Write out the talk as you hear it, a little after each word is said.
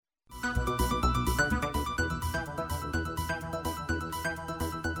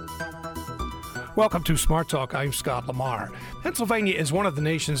Welcome to Smart Talk. I'm Scott Lamar. Pennsylvania is one of the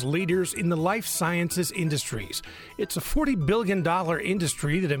nation's leaders in the life sciences industries. It's a $40 billion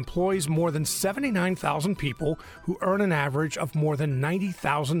industry that employs more than 79,000 people who earn an average of more than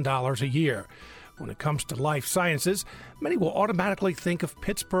 $90,000 a year. When it comes to life sciences, many will automatically think of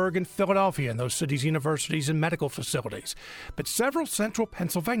Pittsburgh and Philadelphia and those cities' universities and medical facilities. But several central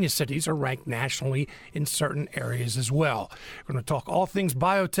Pennsylvania cities are ranked nationally in certain areas as well. We're going to talk all things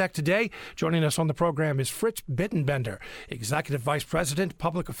biotech today. Joining us on the program is Fritz Bittenbender, Executive Vice President,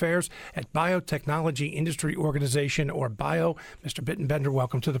 Public Affairs at Biotechnology Industry Organization, or BIO. Mr. Bittenbender,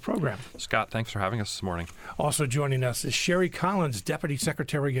 welcome to the program. Scott, thanks for having us this morning. Also joining us is Sherry Collins, Deputy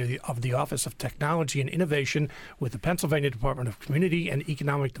Secretary of the Office of Technology and Innovation with the Pennsylvania Department of Community and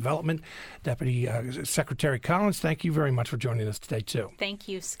Economic Development. Deputy Secretary Collins, thank you very much for joining us today, too. Thank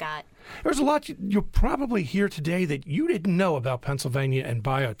you, Scott. There's a lot you'll probably hear today that you didn't know about Pennsylvania and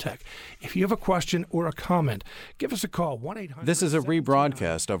biotech. If you have a question or a comment, give us a call, 1-800. This is a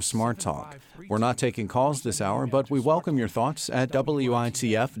rebroadcast of Smart Talk. We're not taking calls this hour, but we welcome your thoughts at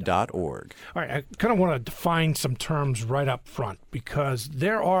WITF.org. All right, I kind of want to define some terms right up front because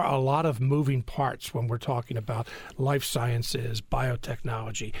there are a lot of moving parts when we're talking about life sciences,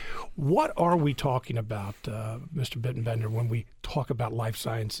 biotechnology. What are we talking about, Mr. Bittenbender, when we talk about life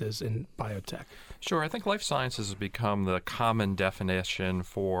sciences and biotech? Sure. I think life sciences has become the common definition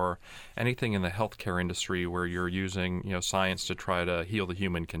for anything in the healthcare industry where you're using, science to try to heal the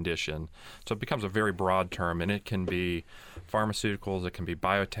human condition. So it becomes a very broad term, and it can be pharmaceuticals, it can be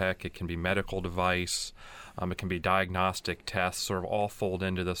biotech, it can be medical device, it can be diagnostic tests, sort of all fold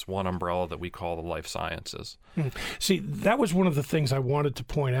into this one umbrella that we call the life sciences. See, that was one of the things I wanted to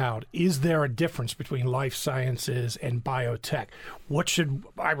point out. Is there a difference between life sciences and biotech? What should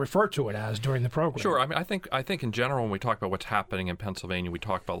I refer to it as during the program? Sure. I think in general, when we talk about what's happening in Pennsylvania, we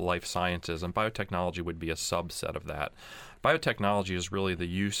talk about life sciences, and biotechnology would be a subset of that. Biotechnology is really the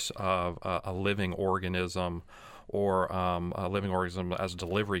use of a living organism or a living organism as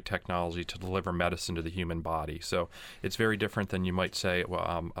delivery technology to deliver medicine to the human body. So it's very different than you might say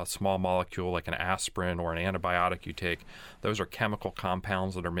a small molecule like an aspirin or an antibiotic you take. Those are chemical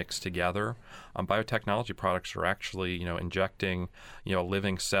compounds that are mixed together. Biotechnology products are actually, injecting, a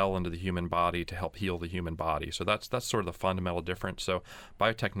living cell into the human body to help heal the human body. So that's sort of the fundamental difference. So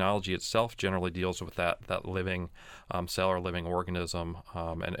biotechnology itself generally deals with that living cell or living organism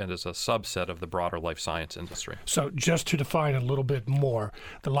and is a subset of the broader life science industry. So just to define a little bit more,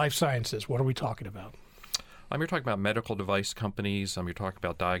 the life sciences, what are we talking about? You're talking about medical device companies. You're talking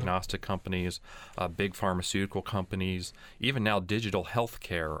about diagnostic companies, big pharmaceutical companies, even now digital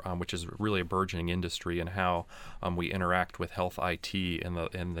healthcare, which is really a burgeoning industry, and how we interact with health IT in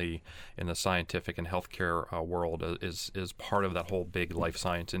the scientific and healthcare world is part of that whole big life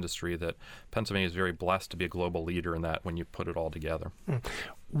science industry that Pennsylvania is very blessed to be a global leader in that when you put it all together.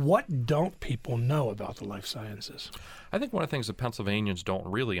 What don't people know about the life sciences? I think one of the things that Pennsylvanians don't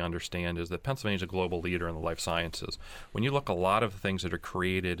really understand is that Pennsylvania is a global leader in the life sciences. When you look a lot of things that are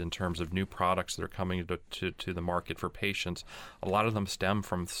created in terms of new products that are coming to the market for patients, a lot of them stem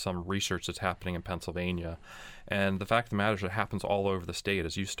from some research that's happening in Pennsylvania. And the fact of the matter is it happens all over the state.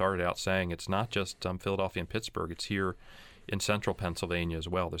 As you started out saying, it's not just Philadelphia and Pittsburgh. It's here in central Pennsylvania as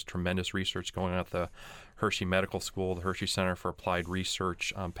well. There's tremendous research going on at the Hershey Medical School, the Hershey Center for Applied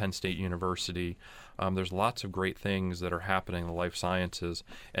Research, Penn State University. There's lots of great things that are happening in the life sciences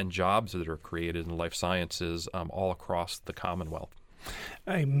and jobs that are created in life sciences all across the Commonwealth.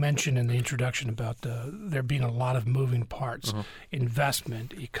 I mentioned in the introduction about there being a lot of moving parts,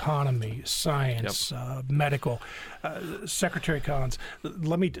 investment, economy, science, medical. Secretary Collins,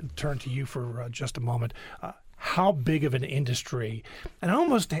 let me turn to you for just a moment. How big of an industry, and I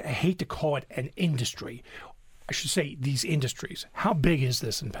almost hate to call it an industry, I should say these industries, how big is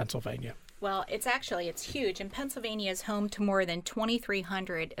this in Pennsylvania? Well, it's huge, and Pennsylvania is home to more than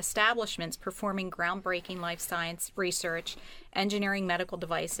 2,300 establishments performing groundbreaking life science research, engineering medical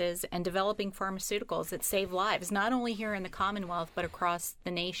devices, and developing pharmaceuticals that save lives, not only here in the Commonwealth, but across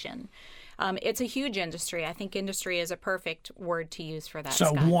the nation. It's a huge industry. I think industry is a perfect word to use for that,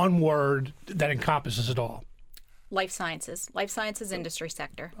 So Scott. One word that encompasses it all. Life sciences industry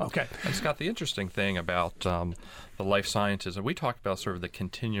sector. Okay. And Scott, the interesting thing about the life sciences, and we talked about sort of the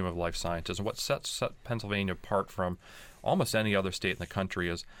continuum of life sciences, and what sets Pennsylvania apart from almost any other state in the country,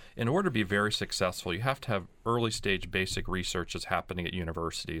 is in order to be very successful, you have to have early stage basic research that's happening at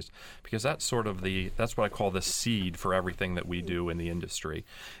universities, because that's sort of that's what I call the seed for everything that we do in the industry.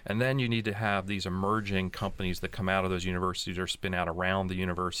 And then you need to have these emerging companies that come out of those universities or spin out around the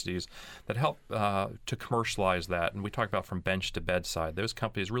universities that help to commercialize that. And we talk about from bench to bedside. Those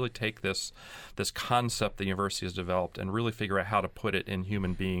companies really take this concept the university has developed and really figure out how to put it in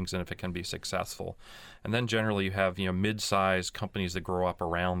human beings and if it can be successful. And then generally you have mid-sized companies that grow up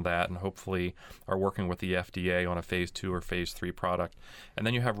around that and hopefully are working with the FDA on a phase 2 or phase 3 product. And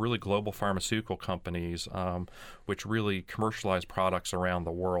then you have really global pharmaceutical companies which really commercialize products around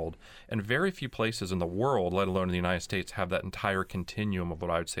the world. And very few places in the world, let alone in the United States, have that entire continuum of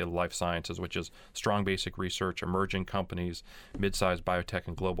what I would say life sciences, which is strong basic research, emerging companies, mid-sized biotech,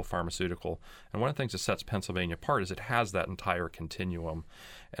 and global pharmaceutical. And one of the things that sets Pennsylvania apart is it has that entire continuum.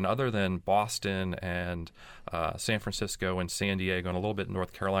 And other than Boston and San Francisco and San Diego and a little bit in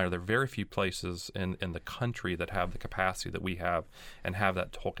North Carolina, there are very few places in the country that have the capacity that we have and have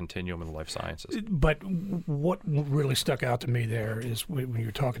that whole continuum in life sciences. But what really stuck out to me there is when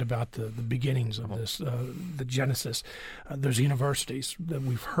you're talking about the beginnings of this, the genesis, those universities that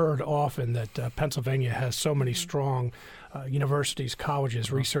we've heard often that Pennsylvania has so many strong universities,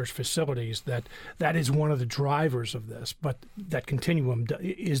 colleges, research facilities, that is one of the drivers of this, but that continuum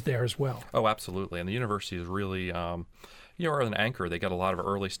is there as well. Oh, absolutely. And the university is really, are an anchor. They get a lot of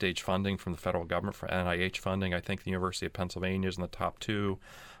early stage funding from the federal government for NIH funding. I think the University of Pennsylvania is in the top 2.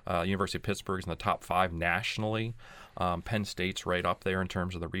 University of Pittsburgh is in the top 5 nationally. Penn State's right up there in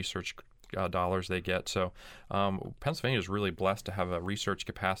terms of the research dollars they get. So Pennsylvania is really blessed to have a research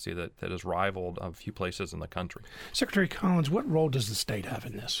capacity that is rivaled a few places in the country. Secretary Collins, what role does the state have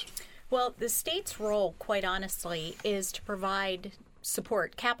in this? Well, the state's role, quite honestly, is to provide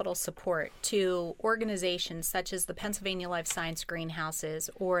support, capital support, to organizations such as the Pennsylvania Life Science Greenhouses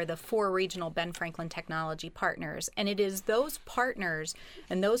or the 4 regional Ben Franklin Technology Partners. And it is those partners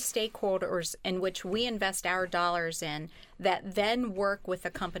and those stakeholders in which we invest our dollars in that then work with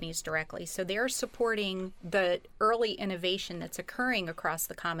the companies directly. So they're supporting the early innovation that's occurring across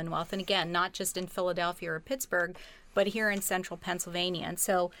the Commonwealth. And again, not just in Philadelphia or Pittsburgh, but here in central Pennsylvania. And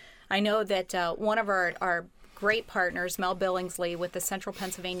so I know that one of our great partners, Mel Billingsley with the Central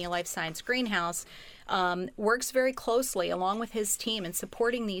Pennsylvania Life Science Greenhouse, works very closely along with his team in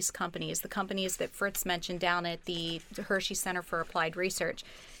supporting these companies, the companies that Fritz mentioned down at the Hershey Center for Applied Research.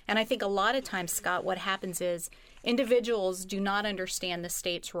 And I think a lot of times, Scott, what happens is individuals do not understand the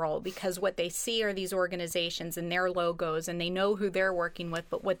state's role because what they see are these organizations and their logos, and they know who they're working with.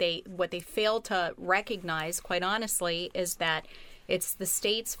 But what they fail to recognize, quite honestly, is that it's the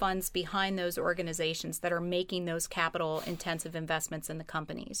state's funds behind those organizations that are making those capital-intensive investments in the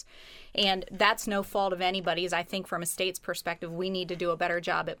companies. And that's no fault of anybody's. I think from a state's perspective, we need to do a better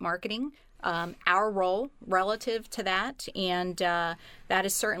job at marketing our role relative to that. And that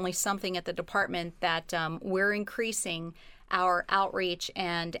is certainly something at the department that we're increasing our outreach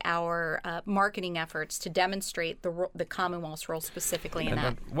and our marketing efforts to demonstrate the Commonwealth's role specifically in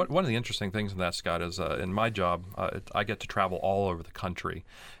that. One of the interesting things in that, Scott, is in my job, I get to travel all over the country.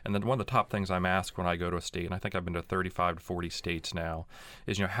 And then one of the top things I'm asked when I go to a state, and I think I've been to 35 to 40 states now,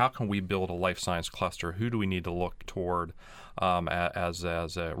 is how can we build a life science cluster? Who do we need to look toward as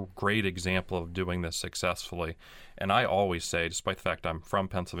a great example of doing this successfully? And I always say, despite the fact I'm from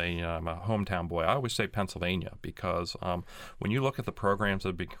Pennsylvania, I'm a hometown boy, I always say Pennsylvania because when you look at the programs that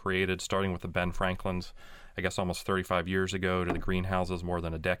have been created, starting with the Ben Franklins, I guess almost 35 years ago, to the greenhouses more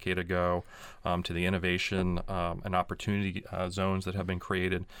than a decade ago, to the innovation and opportunity zones that have been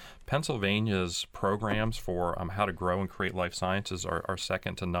created, Pennsylvania's programs for how to grow and create life sciences are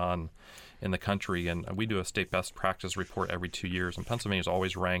second to none in the country. And we do a state best practice report every 2 years, and Pennsylvania is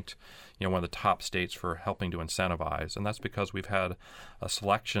always ranked one of the top states for helping to incentivize. And that's because we've had a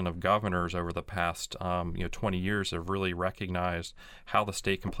selection of governors over the past 20 years that have really recognized how the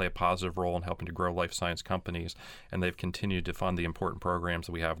state can play a positive role in helping to grow life science companies, and they've continued to fund the important programs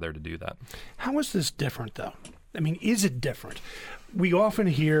that we have there to do that. How is this different, though? I mean, is it different? We often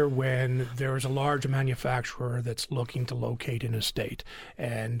hear when there is a large manufacturer that's looking to locate in a state,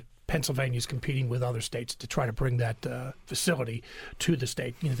 and Pennsylvania is competing with other states to try to bring that facility to the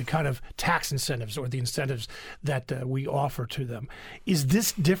state, the kind of tax incentives or the incentives that we offer to them. Is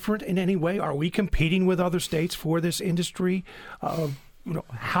this different in any way? Are we competing with other states for this industry?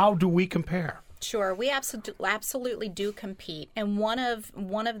 How do we compare? Sure, we absolutely do compete, and one of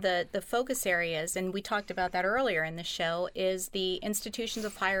the focus areas, and we talked about that earlier in the show, is the institutions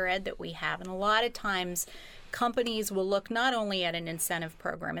of higher ed that we have. And a lot of times companies will look not only at an incentive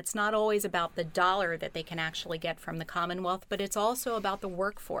program. It's not always about the dollar that they can actually get from the Commonwealth, but it's also about the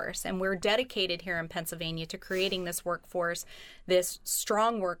workforce. And we're dedicated here in Pennsylvania to creating this workforce, this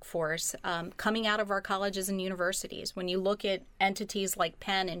strong workforce coming out of our colleges and universities. When you look at entities like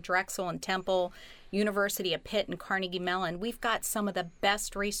Penn and Drexel and Temple, University of Pitt and Carnegie Mellon, we've got some of the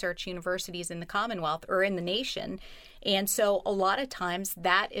best research universities in the Commonwealth or in the nation. And so a lot of times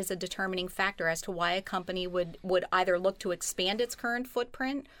that is a determining factor as to why a company would either look to expand its current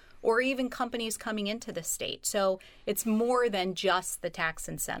footprint or even companies coming into the state. So it's more than just the tax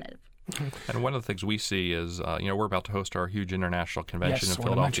incentive. And one of the things we see is, we're about to host our huge international convention in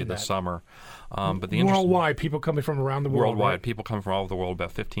Philadelphia this summer. But the worldwide, people coming from around the world. Worldwide, right? People coming from all over the world.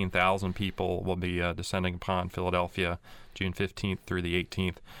 About 15,000 people will be descending upon Philadelphia June 15th through the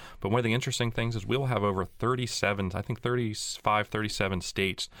 18th. But one of the interesting things is we'll have over 37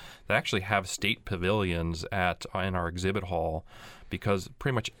 states that actually have state pavilions in our exhibit hall, because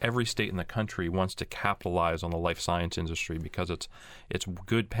pretty much every state in the country wants to capitalize on the life science industry because it's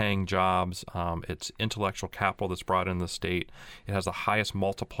good paying jobs, it's intellectual capital that's brought in the state. It has the highest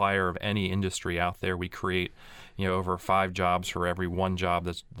multiplier of any industry out there. We create over 5 jobs for every 1 job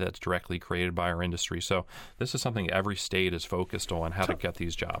that's directly created by our industry. So this is something every state is focused on, how to get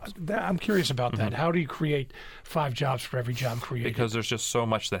these jobs. I'm curious about that. How do you create 5 jobs for every job created? Because there's just so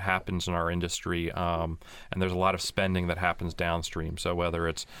much that happens in our industry, and there's a lot of spending that happens downstream. So whether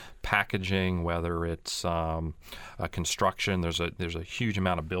it's packaging, whether it's construction, there's a huge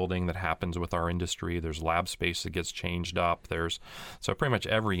amount of building that happens with our industry. There's lab space that gets changed up. So pretty much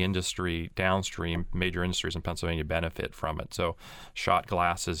every industry downstream, major industries in Pennsylvania, benefit from it. So shot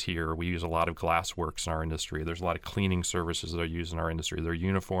glasses here, we use a lot of glass works in our industry. There's a lot of cleaning services that are used in our industry. There are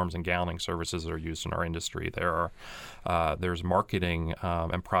uniforms and gowning services that are used in our industry. There's marketing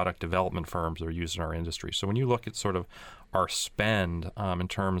and product development firms that are used in our industry. So when you look at sort of our spend in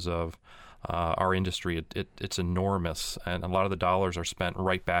terms of our industry, it's enormous, and a lot of the dollars are spent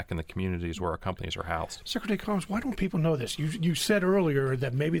right back in the communities where our companies are housed. Secretary Collins, why don't people know this? You said earlier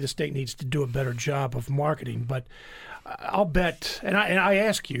that maybe the state needs to do a better job of marketing, but I'll bet, and I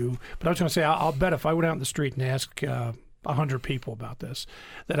ask you, but I was going to say, I'll bet if I went out in the street and asked 100 people about this,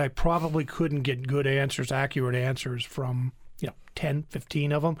 that I probably couldn't get good answers, accurate answers from 10,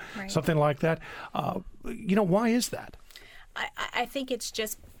 15 of them, right. Something like that. Why is that? I think it's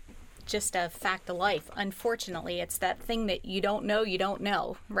just a fact of life. Unfortunately, it's that thing that you don't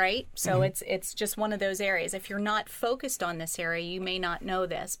know, right? So it's just one of those areas. If you're not focused on this area, you may not know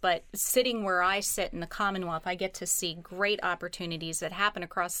this. But sitting where I sit in the Commonwealth, I get to see great opportunities that happen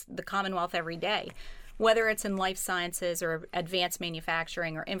across the Commonwealth every day, whether it's in life sciences or advanced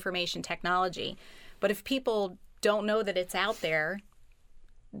manufacturing or information technology. But if people don't know that it's out there,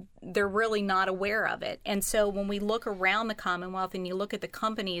 they're really not aware of it. And so when we look around the Commonwealth and you look at the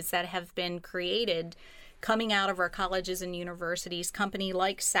companies that have been created coming out of our colleges and universities, company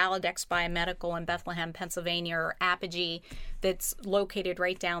like Saladex Biomedical in Bethlehem, Pennsylvania, or Apogee that's located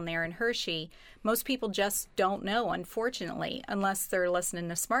right down there in Hershey, most people just don't know, unfortunately, unless they're listening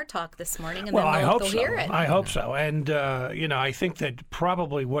to Smart Talk this morning, and then they'll hear it. I hope so. And, I think that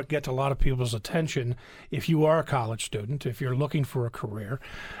probably what gets a lot of people's attention, if you are a college student, if you're looking for a career,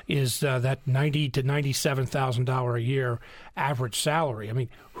 is that $90,000 to $97,000 a year average salary. I mean,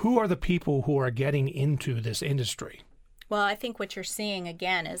 who are the people who are getting into this industry? Well, I think what you're seeing,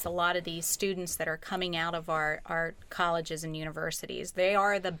 again, is a lot of these students that are coming out of our colleges and universities. They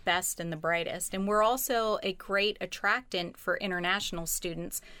are the best and the brightest. And we're also a great attractant for international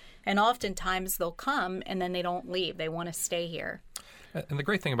students. And oftentimes they'll come and then they don't leave. They want to stay here. And the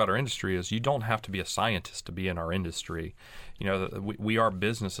great thing about our industry is you don't have to be a scientist to be in our industry. We are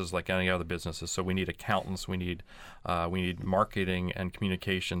businesses like any other businesses, so we need accountants, we need marketing and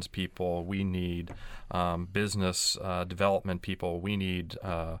communications people, we need business development people, we need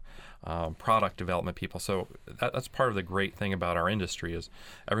product development people. So that's part of the great thing about our industry is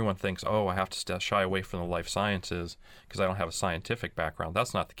everyone thinks, I have to shy away from the life sciences because I don't have a scientific background.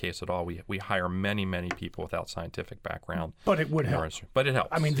 That's not the case at all. We hire many, many people without scientific background. But it would help. But it helps.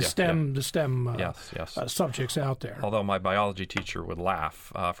 I mean, the STEM yes. Subjects out there. Although my biology teacher would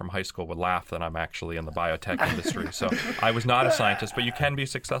laugh, from high school would laugh that I'm actually in the biotech industry. So I was not a scientist, but you can be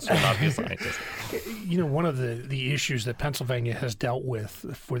successful and not be a scientist. One of the issues that Pennsylvania has dealt with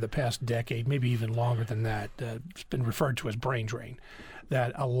for the past decade, maybe even longer than that, it's been referred to as brain drain.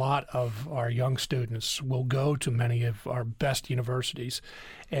 That a lot of our young students will go to many of our best universities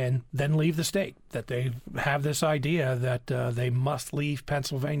and then leave the state, that they have this idea that they must leave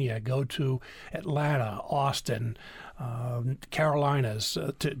Pennsylvania, go to Atlanta, Austin, Carolinas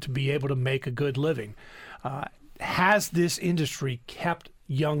to be able to make a good living. Has this industry kept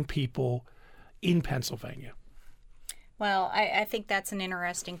young people in Pennsylvania? Well, I think that's an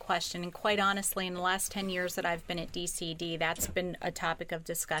interesting question. And quite honestly, in the last 10 years that I've been at DCD, that's been a topic of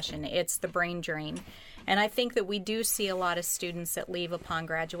discussion. It's the brain drain. And I think that we do see a lot of students that leave upon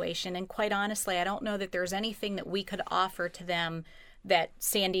graduation. And quite honestly, I don't know that there's anything that we could offer to them that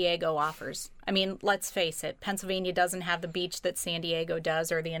San Diego offers. I mean, let's face it, Pennsylvania doesn't have the beach that San Diego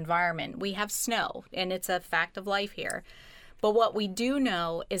does or the environment. We have snow, and it's a fact of life here. But what we do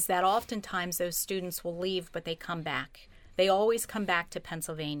know is that oftentimes those students will leave, but they come back. They always come back to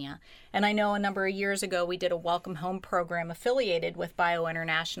Pennsylvania. And I know a number of years ago we did a Welcome Home program affiliated with Bio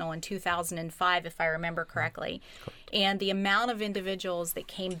International in 2005, if I remember correctly. And the amount of individuals that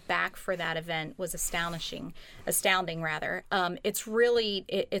came back for that event was astounding.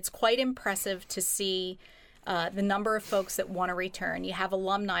 It's quite impressive to see the number of folks that want to return. You have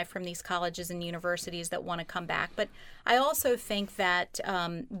alumni from these colleges and universities that want to come back. But I also think that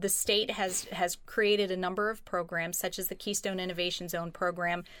the state has created a number of programs, such as the Keystone Innovation Zone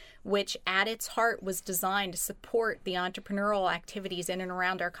program, which at its heart was designed to support the entrepreneurial activities in and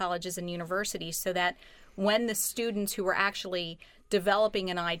around our colleges and universities, so that when the students who were actually developing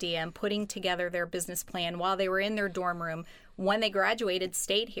an idea and putting together their business plan while they were in their dorm room, when they graduated,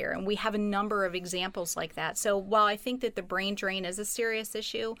 stayed here. And we have a number of examples like that. So while I think that the brain drain is a serious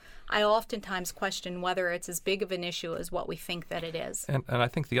issue, I oftentimes question whether it's as big of an issue as what we think that it is. And I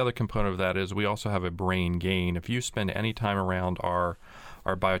think the other component of that is we also have a brain gain. If you spend any time around our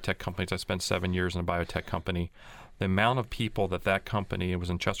biotech companies, I spent 7 years in a biotech company, the amount of people that company, it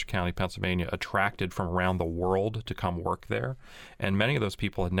was in Chester County, Pennsylvania, attracted from around the world to come work there. And many of those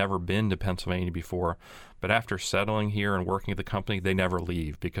people had never been to Pennsylvania before. But after settling here and working at the company, they never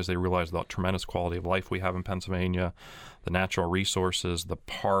leave because they realize the tremendous quality of life we have in Pennsylvania, the natural resources, the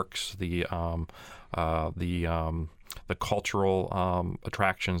parks, the cultural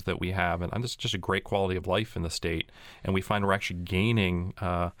attractions that we have. And it's just a great quality of life in the state. And we find we're actually gaining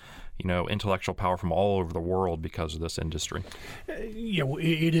intellectual power from all over the world because of this industry.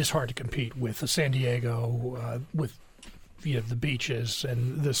 It is hard to compete with San Diego, with the beaches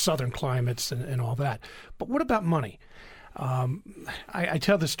and the southern climates and all that. But what about money? I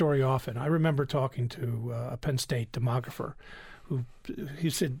tell this story often. I remember talking to a Penn State demographer he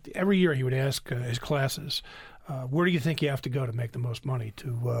said every year he would ask his classes, where do you think you have to go to make the most money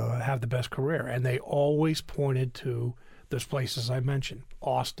to have the best career? And they always pointed to those places I mentioned: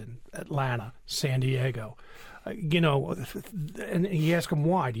 Austin, Atlanta, San Diego. And he asked them,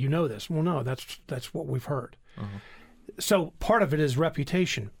 why? Do you know this? Well, no, that's what we've heard. Mm-hmm. So part of it is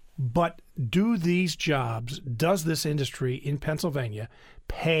reputation. But does this industry in Pennsylvania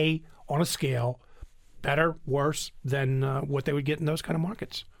pay on a scale better, worse than what they would get in those kind of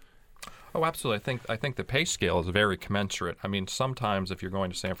markets? Oh, absolutely. I think the pay scale is very commensurate. I mean, sometimes if you're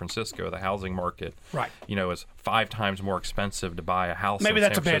going to San Francisco, the housing market, right, is 5 times more expensive to buy a house. Maybe in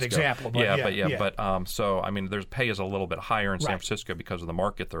that's San a bad Francisco. example. But so I mean, their pay is a little bit higher in San Francisco because of the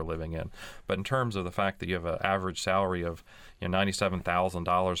market they're living in. But in terms of the fact that you have an average salary of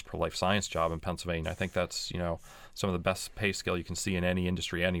 $97,000 per life science job in Pennsylvania, I think that's some of the best pay scale you can see in any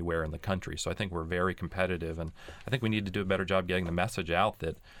industry anywhere in the country. So I think we're very competitive, and I think we need to do a better job getting the message out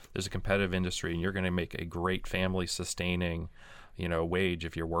that there's a competitive industry and you're going to make a great family-sustaining wage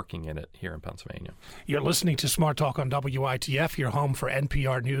if you're working in it here in Pennsylvania. You're listening to Smart Talk on WITF, your home for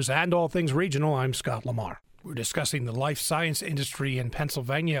NPR News and all things regional. I'm Scott Lamar. We're discussing the life science industry in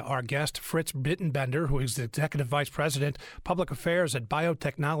Pennsylvania. Our guest, Fritz Bittenbender, who is the Executive Vice President, Public Affairs at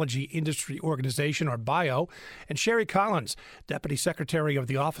Biotechnology Industry Organization, or BIO, and Sherry Collins, Deputy Secretary of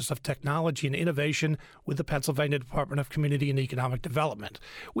the Office of Technology and Innovation with the Pennsylvania Department of Community and Economic Development.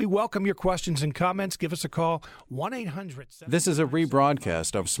 We welcome your questions and comments. Give us a call, 1-800... This is a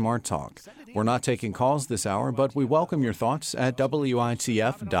rebroadcast of Smart Talk. We're not taking calls this hour, but we welcome your thoughts at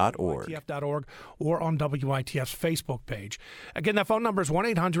WITF.org. Or on WITF's Facebook page. Again, that phone number is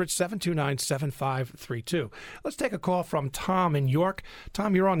 1-800-729-7532. Let's take a call from Tom in York.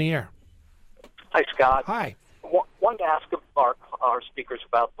 Tom, you're on the air. Hi, Scott. Hi. Wanted to ask our speakers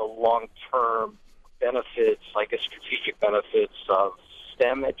about the long-term benefits, strategic benefits of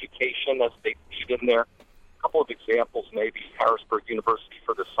STEM education as they feed in there. A couple of examples, maybe Harrisburg University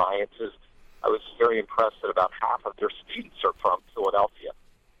for the Sciences. I was very impressed that about half of their students are from Philadelphia.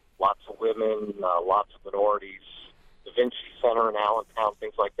 Lots of women, lots of minorities, Da Vinci Center in Allentown,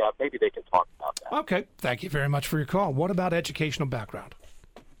 things like that. Maybe they can talk about that. Okay. Thank you very much for your call. What about educational background?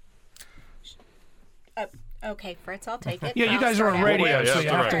 Okay, Fritz, I'll take it. Yeah, you guys are on radio, so you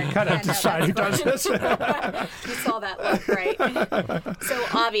have to kind of decide who does this. You saw that look, right? So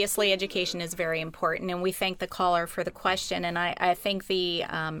obviously education is very important, and we thank the caller for the question. And I think the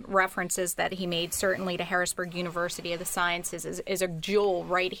references that he made certainly to Harrisburg University of the Sciences is a jewel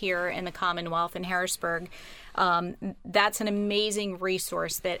right here in the Commonwealth in Harrisburg. That's an amazing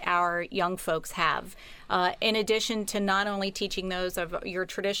resource that our young folks have. In addition to not only teaching those of your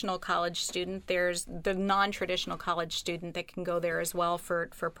traditional college student, there's the non-traditional college student that can go there as well for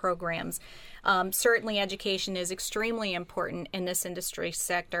programs. Certainly education is extremely important in this industry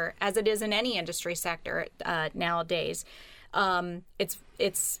sector, as it is in any industry sector nowadays.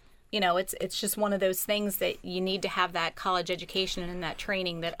 It's just one of those things that you need to have that college education and that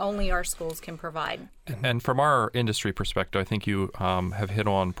training that only our schools can provide. And from our industry perspective, I think you have hit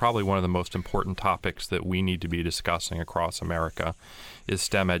on probably one of the most important topics that we need to be discussing across America is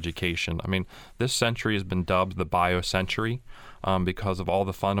STEM education. I mean, this century has been dubbed the biocentury because of all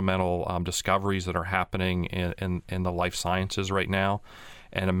the fundamental discoveries that are happening in the life sciences right now.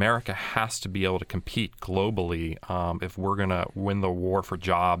 And America has to be able to compete globally if we're going to win the war for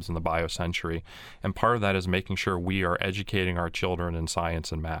jobs in the biocentury. And part of that is making sure we are educating our children in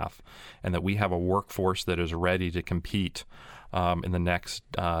science and math, and that we have a workforce that is ready to compete in the next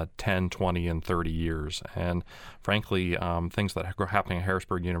 10, 20, and 30 years. And frankly, things that are happening at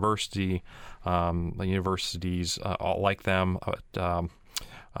Harrisburg University, the universities all like them,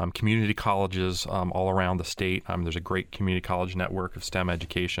 community colleges all around the state. There's a great community college network of STEM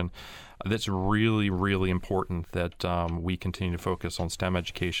education. That's really, really important that we continue to focus on STEM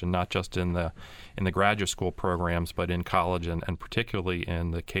education, not just in the graduate school programs, but in college and particularly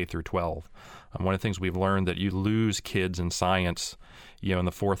in the K through 12. One of the things we've learned that you lose kids in science, in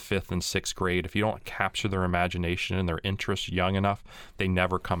the 4th, 5th, and 6th grade. If you don't capture their imagination and their interest young enough, they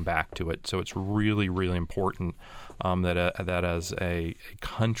never come back to it. So it's really, really important that as a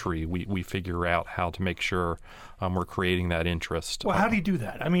country we figure out how to make sure we're creating that interest. Well, how do you do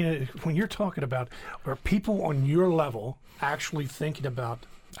that? I mean, when you're talking about, are people on your level actually thinking about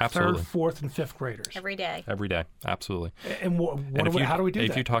Absolutely. 3rd, 4th, and 5th graders? Every day, And absolutely. how do we do that?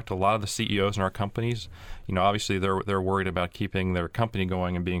 If you talk to a lot of the CEOs in our companies, obviously they're worried about keeping their company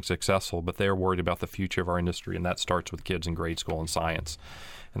going and being successful, but they're worried about the future of our industry, and that starts with kids in grade school and science.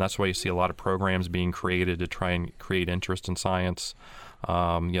 And that's why you see a lot of programs being created to try and create interest in science.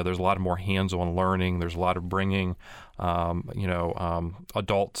 There's a lot of more hands-on learning. There's a lot of bringing,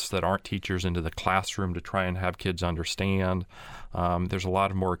 adults that aren't teachers into the classroom to try and have kids understand. There's a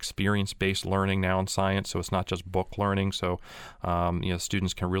lot of more experience-based learning now in science, so it's not just book learning. So,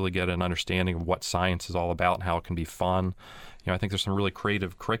 students can really get an understanding of what science is all about and how it can be fun. I think there's some really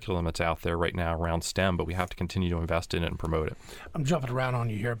creative curriculum that's out there right now around STEM, but we have to continue to invest in it and promote it. I'm jumping around on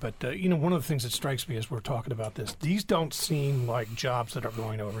you here, but one of the things that strikes me as we're talking about this, these don't seem like jobs that are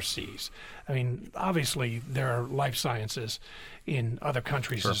going overseas. I mean, obviously there are life sciences in other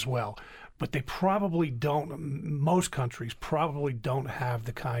countries as well, but they probably don't. Most countries probably don't have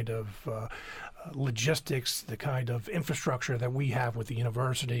the kind of logistics, the kind of infrastructure that we have with the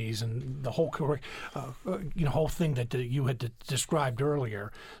universities and the whole whole thing that you had described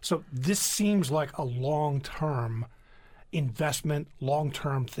earlier. So this seems like a long-term investment,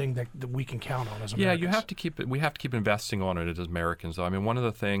 long-term thing that we can count on as Americans. Yeah, we have to keep investing on it as Americans. I mean, one of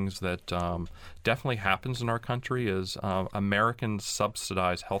the things that definitely happens in our country is Americans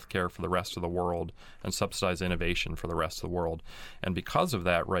subsidize healthcare for the rest of the world and subsidize innovation for the rest of the world. And because of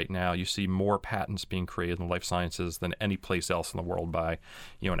that, right now, you see more patents being created in life sciences than any place else in the world by,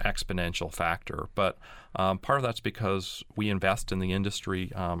 an exponential factor. But part of that's because we invest in the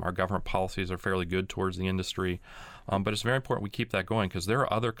industry. Our government policies are fairly good towards the industry. But it's very important we keep that going because there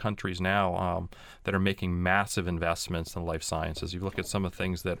are other countries now that are making massive investments in life sciences. You look at some of the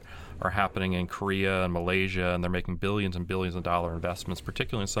things that are happening in Korea and Malaysia, and they're making billions and billions of dollar investments,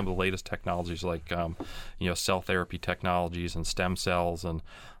 particularly in some of the latest technologies like cell therapy technologies and stem cells and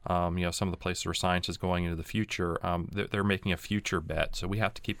some of the places where science is going into the future. They're making a future bet, so we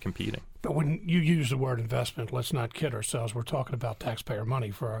have to keep competing. But when you use the word investment, let's not kid ourselves. We're talking about taxpayer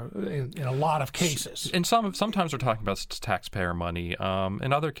money in a lot of cases. And sometimes we're talking about taxpayer money.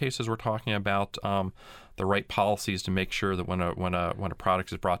 In other cases, we're talking about the right policies to make sure that when a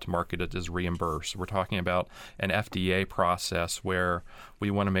product is brought to market, it is reimbursed. We're talking about an FDA process where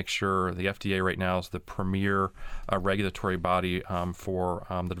we want to make sure the FDA right now is the premier regulatory body for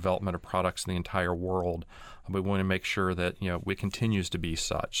the development of products in the entire world. We want to make sure that it continues to be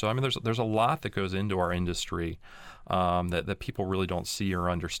such. So I mean, there's a lot that goes into our industry that people really don't see or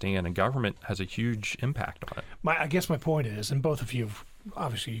understand, and government has a huge impact on it. I guess my point is, and both of you have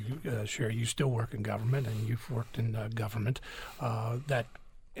obviously, Sherry, you still work in government, and you've worked in government, that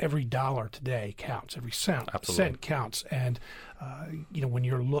every dollar today counts, every cent counts. And, when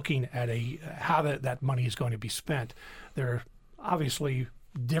you're looking at how that money is going to be spent, there are obviously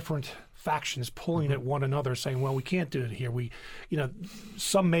different factions pulling at one another saying, well, we can't do it here.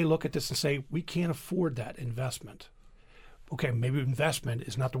 Some may look at this and say, we can't afford that investment. Okay, maybe investment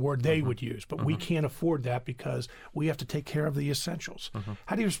is not the word they would use, but we can't afford that because we have to take care of the essentials.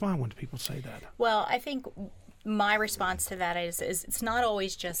 How do you respond when people say that? Well, I think my response to that is it's not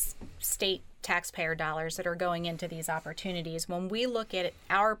always just state taxpayer dollars that are going into these opportunities. When we look at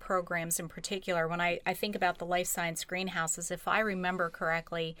our programs in particular, when I think about the life science greenhouses, if I remember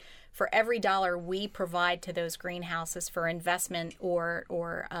correctly, for every dollar we provide to those greenhouses for investment or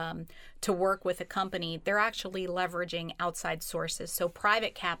to work with a company, they're actually leveraging outside sources. So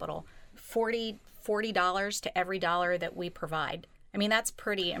private capital, $40 to every dollar that we provide. I mean, that's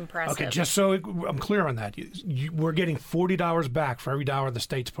pretty impressive. Okay, just so I'm clear on that, we're getting $40 back for every dollar the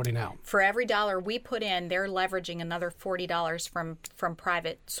state's putting out. For every dollar we put in, they're leveraging another $40 from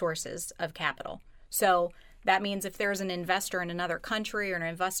private sources of capital. So that means if there's an investor in another country or an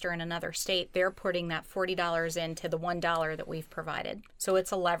investor in another state, they're putting that $40 into the $1 that we've provided. So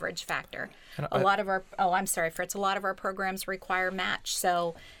it's a leverage factor. A lot of our programs require match.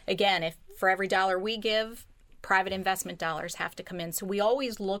 So again, if for every dollar we give, private investment dollars have to come in. So we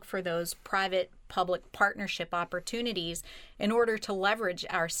always look for those private-public partnership opportunities in order to leverage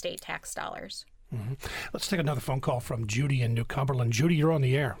our state tax dollars. Let's take another phone call from Judy in New Cumberland. Judy, you're on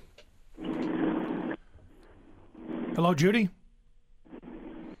the air. Hello, Judy?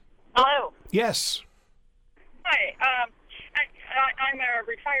 Hello. Yes. Hi. I'm a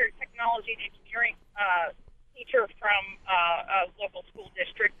retired technology and engineering teacher from a local school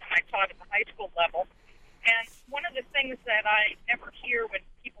district, and I taught at the high school level. And one of the things that I never hear when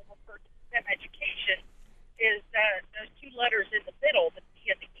people refer to STEM education is those two letters in the middle, the T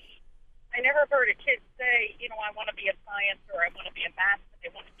and the E. I never heard a kid say, I want to be a science or I want to be a math, but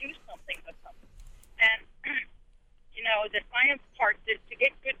they want to do something with them. And, the science part, to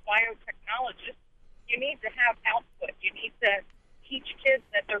get good biotechnologists, you need to have output. You need to teach kids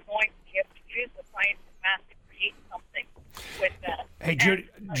that they're going to be able to use the science and math to create something with that. Hey,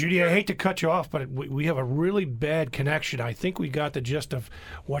 Judy, I hate to cut you off, but we have a really bad connection. I think we got the gist of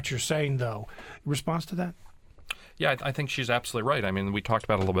what you're saying, though. Response to that? Yeah, I think she's absolutely right. I mean, we talked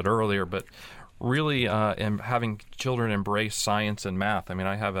about it a little bit earlier, but really having children embrace science and math. I mean,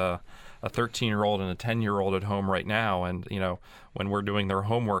 I have a 13-year-old and a 10-year-old at home right now, and when we're doing their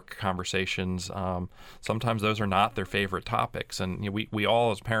homework conversations, sometimes those are not their favorite topics, and we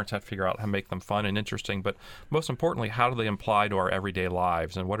all as parents have to figure out how to make them fun and interesting, but most importantly, how do they apply to our everyday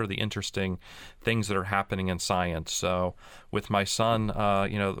lives, and what are the interesting things that are happening in science? So with my son,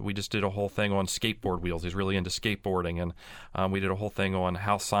 we just did a whole thing on skateboard wheels. He's really into skateboarding, and we did a whole thing on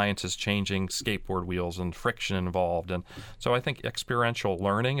how science is changing skateboard wheels and friction involved, and so I think experiential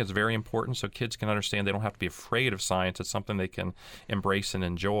learning is very important so kids can understand they don't have to be afraid of science. It's something they can embrace and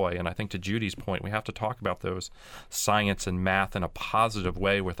enjoy. And I think to Judy's point, we have to talk about those science and math in a positive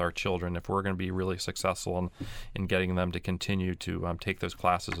way with our children if we're going to be really successful in getting them to continue to take those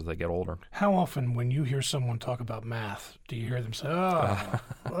classes as they get older. How often when you hear someone talk about math, do you hear them say,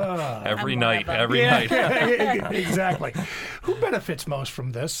 every night. Yeah, exactly. Who benefits most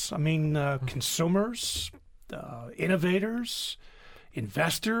from this? I mean, consumers, innovators,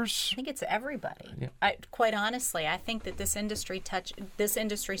 investors? I think it's everybody. Yeah. Quite honestly, I think that this industry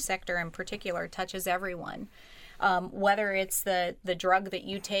sector in particular touches everyone. Whether it's the drug that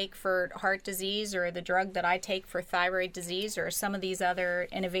you take for heart disease or the drug that I take for thyroid disease or some of these other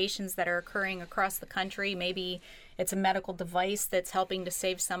innovations that are occurring across the country, maybe it's a medical device that's helping to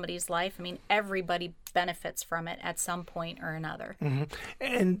save somebody's life. I mean, everybody benefits from it at some point or another. Mm-hmm.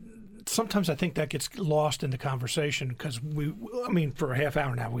 And sometimes I think that gets lost in the conversation because for a half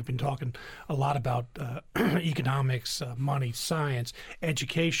hour now, we've been talking a lot about economics, money, science,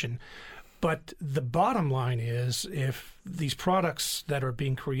 education. But the bottom line is if these products that are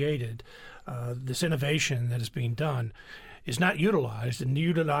being created, this innovation that is being done, is not utilized and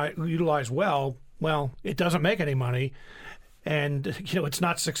utilized well, it doesn't make any money. And, it's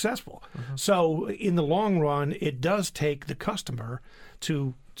not successful. Mm-hmm. So in the long run, it does take the customer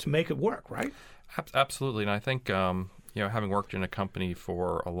to make it work, right? Absolutely. And I think, having worked in a company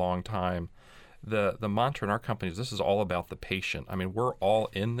for a long time, the mantra in our company is this is all about the patient. I mean, we're all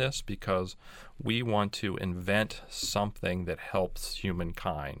in this because we want to invent something that helps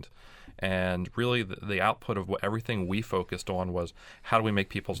humankind. And really the output of everything we focused on was how do we make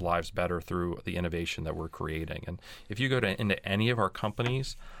people's lives better through the innovation that we're creating. And if you go into any of our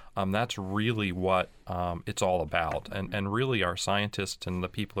companies, that's really what it's all about. And really our scientists and the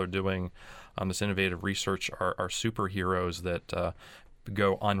people who are doing this innovative research are superheroes that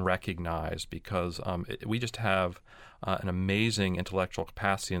go unrecognized because we just have an amazing intellectual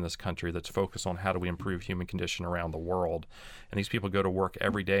capacity in this country that's focused on how do we improve human condition around the world. And these people go to work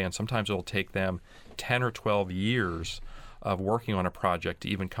every day, and sometimes it'll take them 10 or 12 years of working on a project to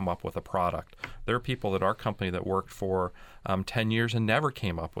even come up with a product. There are people at our company that worked for 10 years and never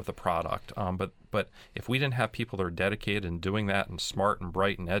came up with a product. But if we didn't have people that are dedicated and doing that and smart and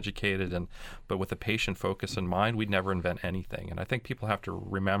bright and educated, but with a patient focus in mind, we'd never invent anything. And I think people have to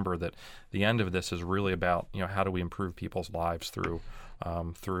remember that the end of this is really about how do we improve people's lives through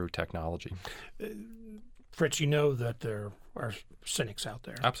technology. Fritz, you know that there are cynics out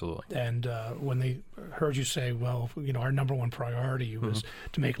there. Absolutely. And when they heard you say, well, our number one priority was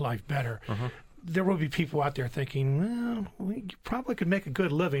to make life better, there will be people out there thinking, well, you probably could make a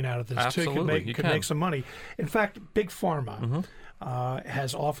good living out of this. Absolutely. You could make some money. In fact, Big Pharma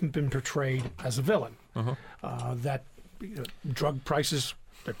has often been portrayed as a villain, that drug prices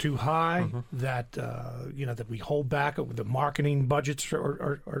are too high, that that we hold back, the marketing budgets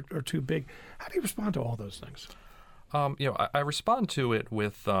are too big. How do you respond to all those things? I respond to it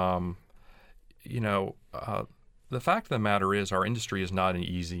with, the fact of the matter is our industry is not an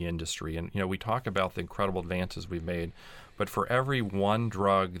easy industry. And, we talk about the incredible advances we've made, but for every one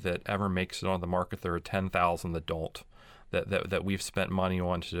drug that ever makes it on the market, there are 10,000 that don't. That we've spent money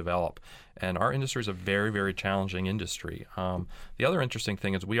on to develop. And our industry is a very, very challenging industry. The other interesting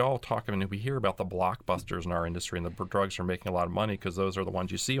thing is we all talk, we hear about the blockbusters in our industry and the drugs are making a lot of money because those are the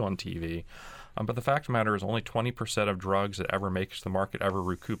ones you see on TV. But the fact of the matter is only 20% of drugs that ever make it to the market ever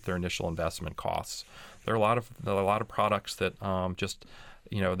recoup their initial investment costs. There are a lot of products that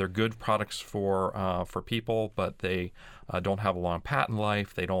they're good products for people, but they don't have a long patent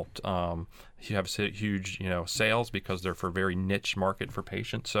life. They don't have huge sales because they're for a very niche market for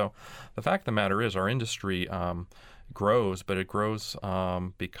patients. So the fact of the matter is our industry grows, but it grows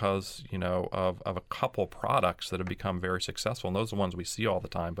because of a couple products that have become very successful, and those are the ones we see all the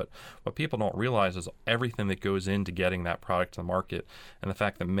time. But what people don't realize is everything that goes into getting that product to the market, and the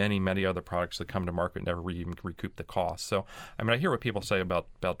fact that many other products that come to market never even recoup the cost. So I hear what people say about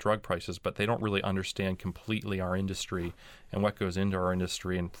drug prices, but they don't really understand completely our industry and what goes into our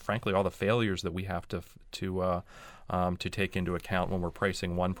industry, and frankly all the failures that we have to take into account when we're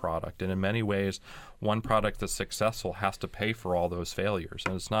pricing one product. And in many ways, one product that's successful has to pay for all those failures.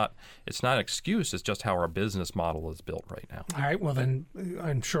 And it's not an excuse, it's just how our business model is built right now. All right, well then,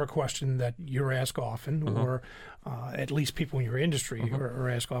 I'm sure a question that you're asked often, or at least people in your industry are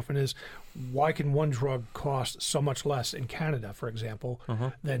asked often, is why can one drug cost so much less in Canada, for example,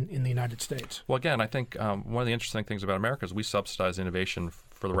 than in the United States? Well, again, I think one of the interesting things about America is we subsidize innovation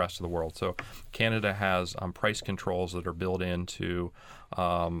for the rest of the world. So Canada has price controls that are built into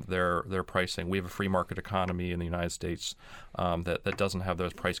their pricing. We have a free market economy in the United States that doesn't have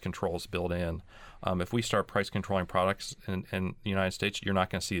those price controls built in. If we start price controlling products in the United States, you're not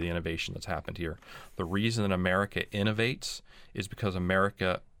going to see the innovation that's happened here. The reason that America innovates is because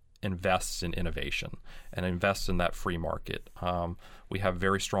America invests in innovation and invests in that free market. We have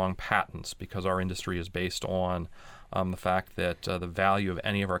very strong patents because our industry is based on the fact that the value of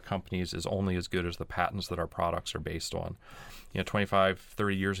any of our companies is only as good as the patents that our products are based on. 25,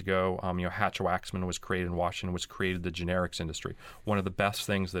 30 years ago, Hatch-Waxman was created in Washington, which created the generics industry. One of the best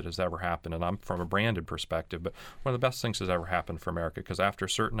things that has ever happened, and I'm from a branded perspective, but one of the best things that's ever happened for America, because after a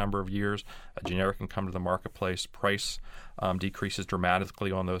certain number of years, a generic can come to the marketplace, price decreases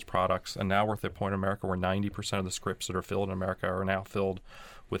dramatically on those products, and now we're at the point in America where 90% of the scripts that are filled in America are now filled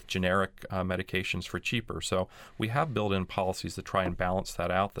with generic medications for cheaper. So we have built-in policies that try and balance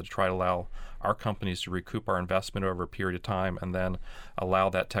that out, that try to allow our companies to recoup our investment over a period of time and then allow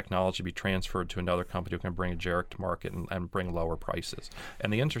that technology to be transferred to another company who can bring a generic to market and bring lower prices.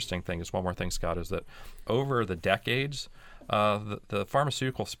 And the interesting thing is, one more thing, Scott, is that over the decades, the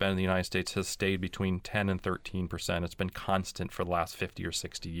pharmaceutical spend in the United States has stayed between 10 and 13%. It's been constant for the last 50 or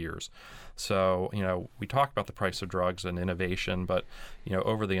 60 years. So, we talk about the price of drugs and innovation, but,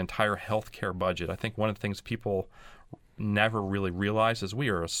 over the entire healthcare budget, I think one of the things people never really realize is we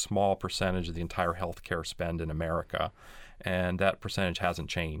are a small percentage of the entire healthcare spend in America. And that percentage hasn't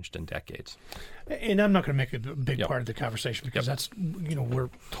changed in decades. And I'm not going to make it a big part of the conversation because that's,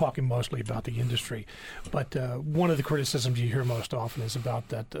 we're talking mostly about the industry. But one of the criticisms you hear most often is about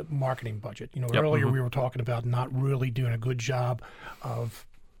that marketing budget. Earlier we were talking about not really doing a good job of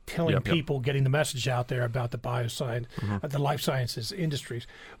telling people, getting the message out there about the bioscience, the life sciences industries.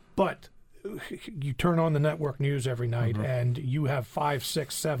 But you turn on the network news every night and you have 5,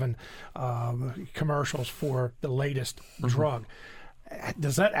 6, 7 commercials for the latest drug.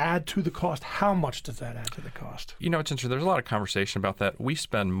 Does that add to the cost? How much does that add to the cost? It's interesting. There's a lot of conversation about that. We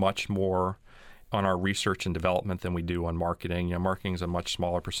spend much more on our research and development than we do on marketing. Marketing is a much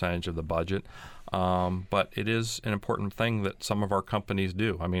smaller percentage of the budget, but it is an important thing that some of our companies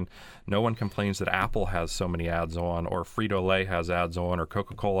do. I mean, no one complains that Apple has so many ads on, or Frito-Lay has ads on, or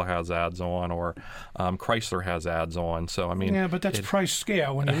Coca-Cola has ads on, or Chrysler has ads on. So, I mean, but that's price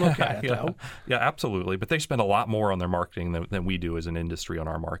scale when you look at it, though. Yeah, absolutely. But they spend a lot more on their marketing than we do as an industry on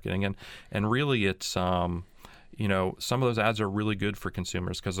our marketing, and really, it's some of those ads are really good for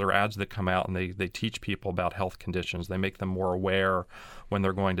consumers because they're ads that come out and they teach people about health conditions. They make them more aware when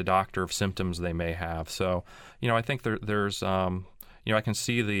they're going to doctor of symptoms they may have. So, I think there's I can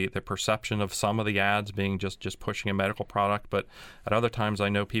see the perception of some of the ads being just pushing a medical product, but at other times I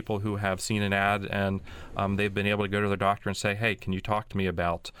know people who have seen an ad and they've been able to go to their doctor and say, hey, can you talk to me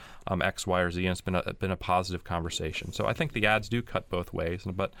about X, Y, or Z? And it's been a positive conversation. So I think the ads do cut both ways,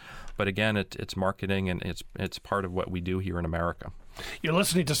 but again, it's marketing and it's part of what we do here in America. You're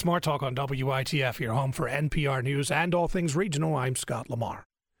listening to Smart Talk on WITF, your home for NPR News and all things regional. I'm Scott Lamar.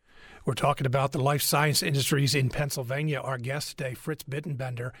 We're talking about the life science industries in Pennsylvania. Our guest today, Fritz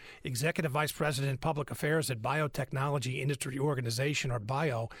Bittenbender, Executive Vice President, Public Affairs at Biotechnology Industry Organization, or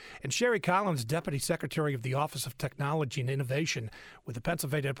BIO, and Sherry Collins, Deputy Secretary of the Office of Technology and Innovation with the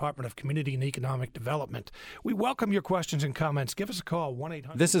Pennsylvania Department of Community and Economic Development. We welcome your questions and comments. Give us a call,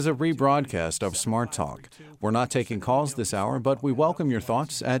 1-800. This is a rebroadcast of Smart Talk. We're not taking calls this hour, but we welcome your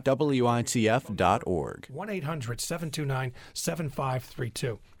thoughts at WITF.org.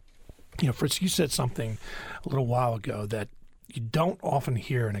 1-800-729-7532. Fritz, you said something a little while ago that you don't often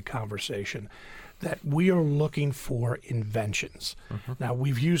hear in a conversation, that we are looking for inventions. Now,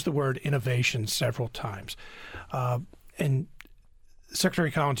 we've used the word innovation several times. And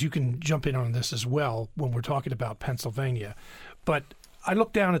Secretary Collins, you can jump in on this as well when we're talking about Pennsylvania. But I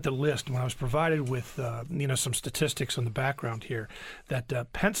looked down at the list when I was provided with some statistics on the background here,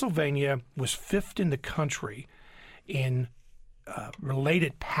 that Pennsylvania was 5th in the country in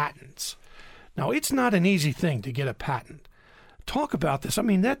related patents. Now, it's not an easy thing to get a patent. Talk about this. I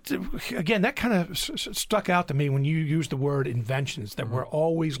mean, that kind of stuck out to me when you used the word inventions, that we're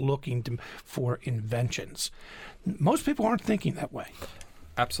always looking for inventions. Most people aren't thinking that way.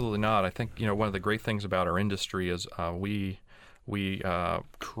 Absolutely not. I think, one of the great things about our industry is we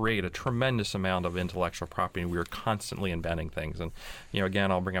create a tremendous amount of intellectual property, and we are constantly inventing things. And, again,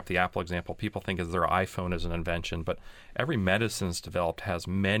 I'll bring up the Apple example. People think of their iPhone as an invention, but every medicine's developed has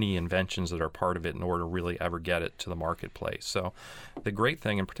many inventions that are part of it in order to really ever get it to the marketplace. So the great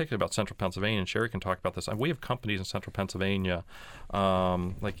thing, and particularly about Central Pennsylvania, and Sherry can talk about this, we have companies in Central Pennsylvania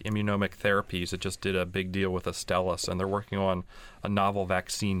like Immunomic Therapies that just did a big deal with Astellas, and they're working on a novel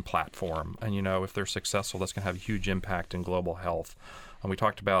vaccine platform. And, if they're successful, that's going to have a huge impact in global health. And we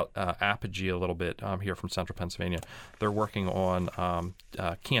talked about Apogee a little bit here from Central Pennsylvania. They're working on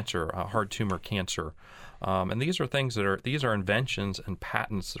cancer, hard tumor cancer. And these are things these are inventions and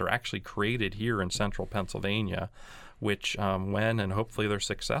patents that are actually created here in Central Pennsylvania, which when and hopefully they're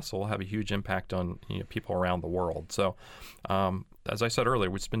successful, have a huge impact on people around the world. So as I said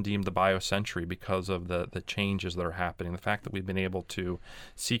earlier, it's been deemed the biocentury because of the changes that are happening. The fact that we've been able to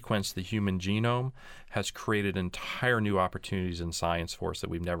sequence the human genome has created entire new opportunities in science for us that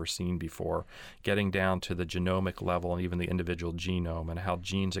we've never seen before, getting down to the genomic level and even the individual genome and how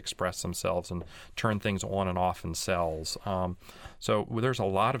genes express themselves and turn things on and off in cells. So there's a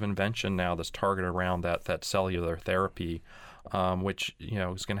lot of invention now that's targeted around that cellular therapy, which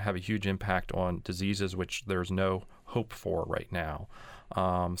is going to have a huge impact on diseases which there's no hope for right now.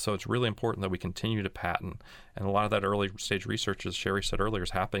 So it's really important that we continue to patent. And a lot of that early stage research, as Sherry said earlier,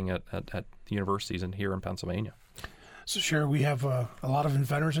 is happening at the universities and here in Pennsylvania. So, Sherry, we have a lot of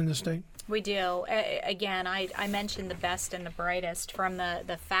inventors in this state? We do. Again, I mentioned the best and the brightest, from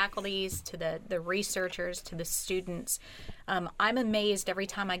the faculties to the researchers to the students. I'm amazed every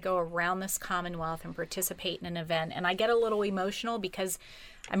time I go around this Commonwealth and participate in an event. And I get a little emotional because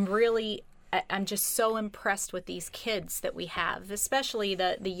I'm just so impressed with these kids that we have, especially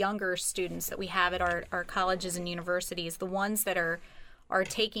the younger students that we have at our colleges and universities, the ones that are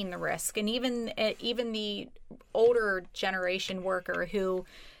taking the risk. And even the older generation worker who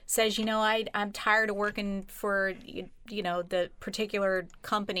says, I'm tired of working for, the particular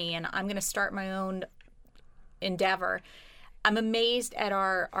company and I'm going to start my own endeavor. I'm amazed at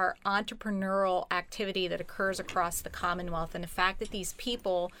our entrepreneurial activity that occurs across the Commonwealth, and the fact that these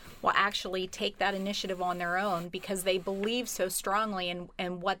people will actually take that initiative on their own because they believe so strongly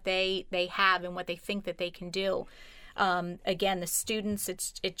in what they have and what they think that they can do. Again, the students,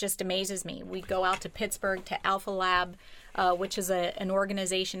 it just amazes me. We go out to Pittsburgh to Alpha Lab, which is an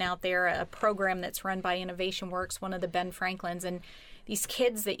organization out there, a program that's run by Innovation Works, one of the Ben Franklins, and these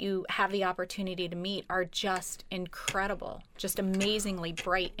kids that you have the opportunity to meet are just incredible, just amazingly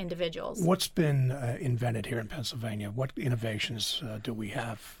bright individuals. What's been invented here in Pennsylvania? What innovations do we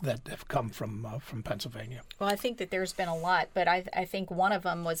have that have come from Pennsylvania? Well, I think that there's been a lot, but I think one of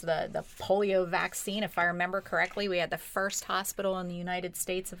them was the polio vaccine. If I remember correctly, we had the first hospital in the United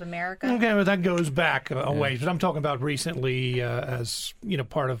States of America. Okay, well, that goes back a ways, but I'm talking about recently as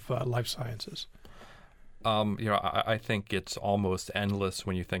part of life sciences. I think it's almost endless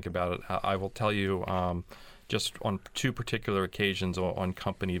when you think about it. I will tell you, just on two particular occasions on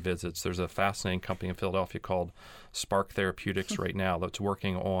company visits, there's a fascinating company in Philadelphia called Spark Therapeutics right now that's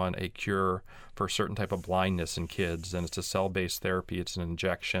working on a cure for a certain type of blindness in kids, and it's a cell-based therapy. It's an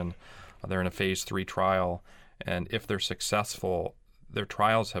injection. They're in a phase 3 trial, and if they're successful, their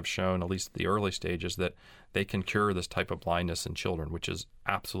trials have shown, at least the early stages, that they can cure this type of blindness in children, which is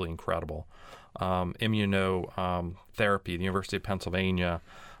absolutely incredible. Immunotherapy, the University of Pennsylvania,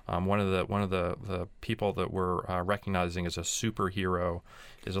 one of the people that we're recognizing as a superhero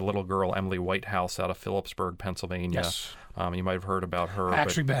is a little girl, Emily Whitehouse, out of Phillipsburg, Pennsylvania. Yes. You might have heard about her. I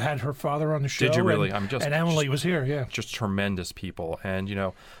actually had her father on the show. Did you really? And Emily was here, yeah. Just tremendous people. And,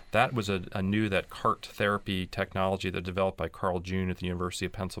 that was that CART therapy technology that developed by Carl June at the University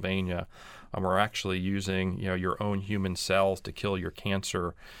of Pennsylvania. We're actually using, your own human cells to kill your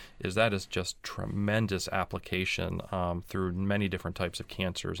cancer. That is just tremendous application through many different types of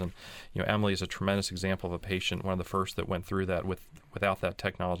cancers. And, Emily is a tremendous example of a patient, one of the first that went through that. Without that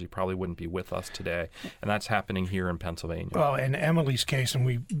technology, probably wouldn't be with us today. And that's happening here in Pennsylvania. Well, in Emily's case, and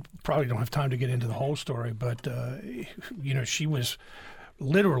we probably don't have time to get into the whole story, but, she was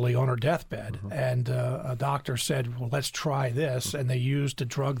literally on her deathbed, and a doctor said, well, let's try this, and they used a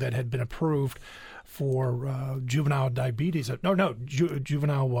drug that had been approved for juvenile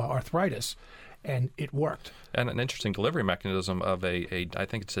arthritis, and it worked. And an interesting delivery mechanism of I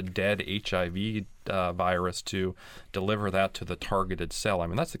think it's a dead HIV virus to deliver that to the targeted cell. I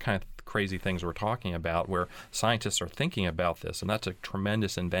mean, that's the kind of crazy things we're talking about, where scientists are thinking about this, and that's a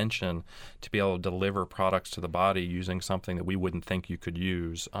tremendous invention to be able to deliver products to the body using something that we wouldn't think you could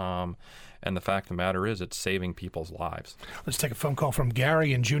use. And the fact of the matter is, it's saving people's lives. Let's take a phone call from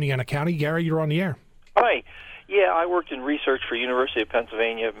Gary in Juniata County. Gary, you're on the air. Hi. Yeah, I worked in research for University of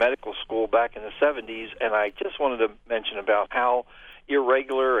Pennsylvania Medical School back in the 70s, and I just wanted to mention about how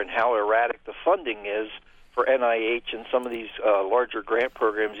irregular and how erratic the funding is for NIH and some of these larger grant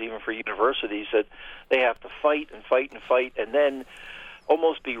programs, even for universities, that they have to fight and fight and fight, and then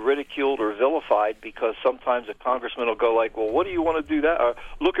almost be ridiculed or vilified because sometimes a congressman will go like, well, what do you want to do that?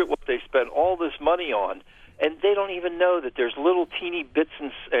 Look at what they spend all this money on. And they don't even know that there's little teeny bits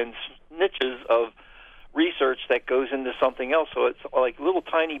and niches of research that goes into something else. So it's like little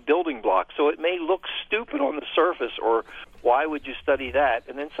tiny building blocks. So it may look stupid on the surface, or why would you study that?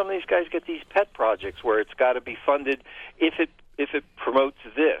 And then some of these guys get these pet projects where it's got to be funded if it promotes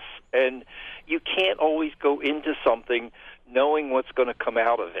this. And you can't always go into something knowing what's going to come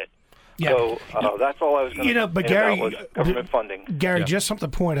out of it. Yeah. So that's all I was going to but Gary, about was government funding. Gary, just something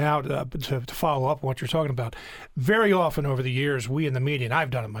to point out to follow up on what you're talking about. Very often over the years, we in the media, and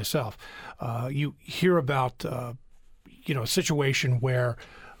I've done it myself, you hear about a situation where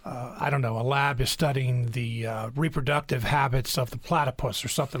a lab is studying the reproductive habits of the platypus or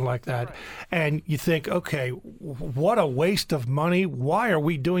something like that. Right. And you think, okay, what a waste of money. Why are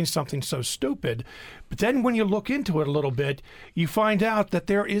we doing something so stupid? But then when you look into it a little bit, you find out that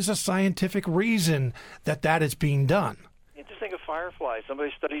there is a scientific reason that is being done. Just think of fireflies.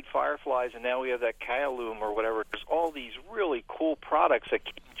 Somebody studied fireflies, and now we have that Kaoloom or whatever. There's all these really cool products that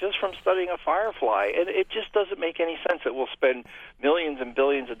came just from studying a firefly, and it just doesn't make any sense that we'll spend millions and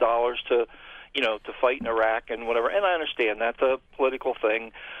billions of dollars to fight in Iraq and whatever. And I understand that's a political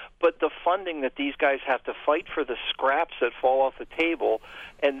thing, but the funding that these guys have to fight for the scraps that fall off the table,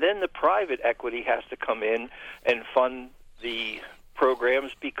 and then the private equity has to come in and fund the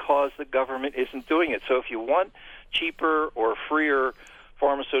programs because the government isn't doing it. So if you want cheaper or freer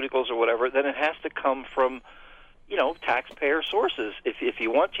pharmaceuticals or whatever, then it has to come from, taxpayer sources. If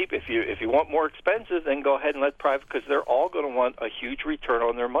you want cheap, if you want more expensive, then go ahead and let private, because they're all going to want a huge return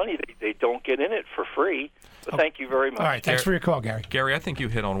on their money. They don't get in it for free. So thank you very much. All right, thanks for your call, Gary. Gary, I think you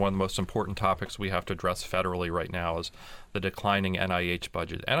hit on one of the most important topics we have to address federally right now is the declining NIH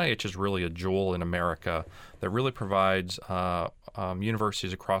budget. NIH is really a jewel in America that really provides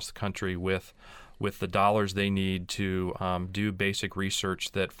universities across the country with the dollars they need to do basic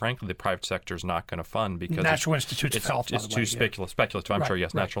research that, frankly, the private sector is not going to fund because National Institutes of Health. It's too speculative. I'm sure,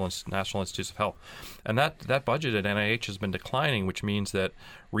 yes, right. National Institutes of Health, and that budget at NIH has been declining, which means that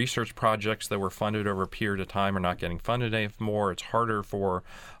research projects that were funded over a period of time are not getting funded anymore. It's harder for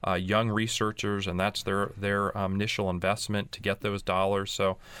young researchers, and that's their initial investment to get those dollars.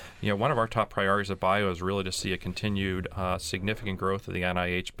 So, one of our top priorities at Bio is really to see a continued significant growth of the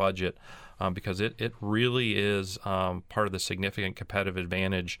NIH budget. Because it really is part of the significant competitive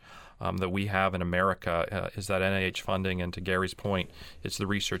advantage that we have in America is that NIH funding, and to Gary's point, it's the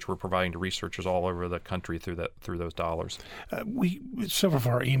research we're providing to researchers all over the country through those dollars. Some of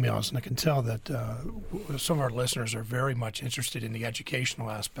our emails, and I can tell that some of our listeners are very much interested in the educational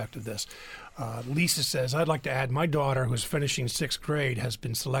aspect of this. Lisa says, I'd like to add my daughter, who's finishing 6th grade, has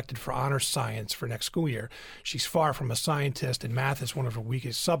been selected for honors science for next school year. She's far from a scientist, and math is one of her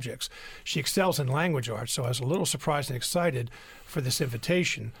weakest subjects. She excels in language arts, so I was a little surprised and excited for this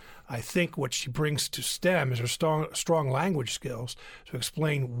invitation. I think what she brings to STEM is her strong language skills to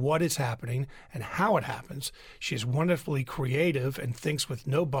explain what is happening and how it happens. She is wonderfully creative and thinks with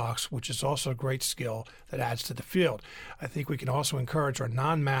no box, which is also a great skill that adds to the field. I think we can also encourage our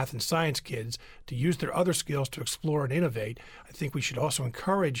non-math and science kids to use their other skills to explore and innovate. I think we should also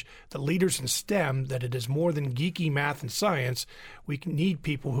encourage the leaders in STEM that it is more than geeky math and science. We need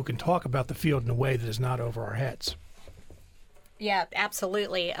people who can talk about the field in a way that is not over our heads. Yeah,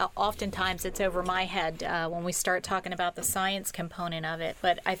 absolutely. Oftentimes it's over my head when we start talking about the science component of it.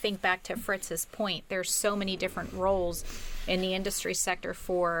 But I think back to Fritz's point, there's so many different roles in the industry sector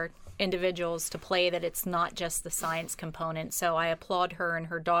for individuals to play that it's not just the science component. So I applaud her and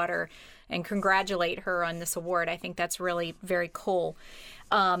her daughter and congratulate her on this award. I think that's really very cool.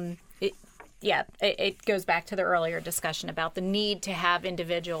 It goes back to the earlier discussion about the need to have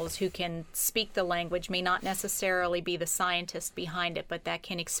individuals who can speak the language, may not necessarily be the scientist behind it, but that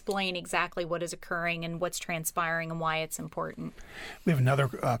can explain exactly what is occurring and what's transpiring and why it's important. We have another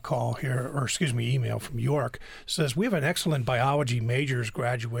email from York. It says, we have an excellent biology majors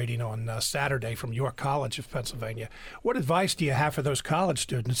graduating on Saturday from York College of Pennsylvania. What advice do you have for those college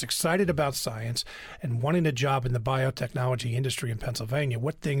students excited about science and wanting a job in the biotechnology industry in Pennsylvania?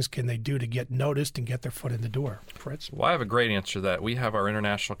 What things can they do to get noticed and get their foot in the door? Fritz? Well, I have a great answer to that. We have our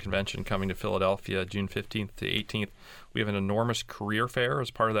international convention coming to Philadelphia June 15th to 18th. We have an enormous career fair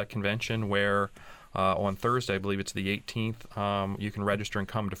as part of that convention where on Thursday, I believe it's the 18th, you can register and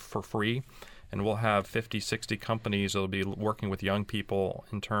come for free. And we'll have 50, 60 companies that will be working with young people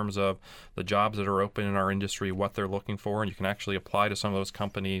in terms of the jobs that are open in our industry, what they're looking for, and you can actually apply to some of those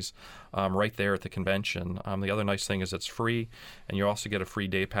companies right there at the convention. The other nice thing is it's free, and you also get a free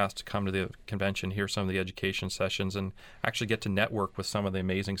day pass to come to the convention, hear some of the education sessions, and actually get to network with some of the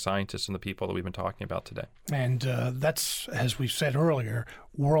amazing scientists and the people that we've been talking about today. And that's, as we said earlier,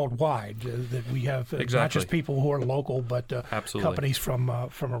 worldwide, that we have not just people who are local, but companies from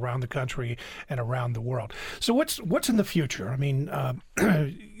around the country and around the world. So what's in the future? I mean,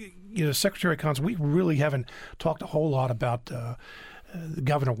 Secretary Collins, we really haven't talked a whole lot about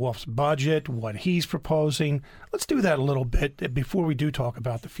Governor Wolf's budget, what he's proposing. Let's do that a little bit before we do talk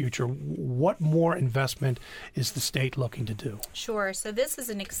about the future. What more investment is the state looking to do? Sure. So this is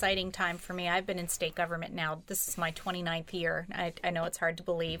an exciting time for me. I've been in state government now. This is my 29th year. I know it's hard to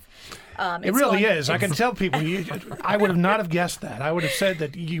believe. It really is. I can tell people, I would have not have guessed that. I would have said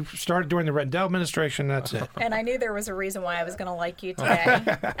that you started during the Rendell administration, that's it. And I knew there was a reason why I was going to like you today.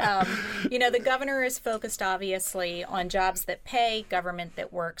 The governor is focused, obviously, on jobs that pay, government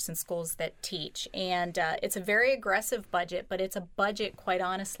that works, and schools that teach. And it's a very aggressive budget, but it's a budget, quite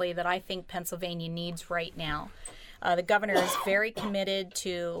honestly, that I think Pennsylvania needs right now. The governor is very committed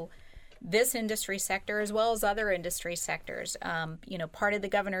to this industry sector as well as other industry sectors. Part of the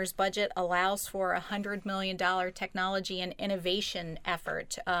governor's budget allows for a $100 million technology and innovation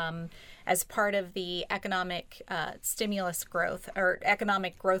effort. as part of the economic stimulus growth, or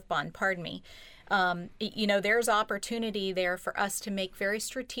economic growth bond, pardon me. There's opportunity there for us to make very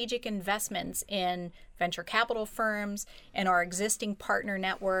strategic investments in venture capital firms and our existing partner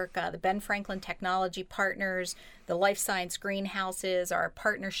network, the Ben Franklin Technology Partners, the Life Science Greenhouses, our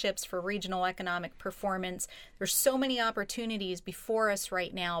partnerships for regional economic performance. There's so many opportunities before us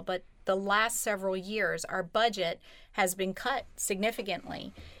right now, but the last several years, our budget has been cut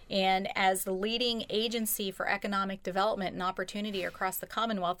significantly. And as the leading agency for economic development and opportunity across the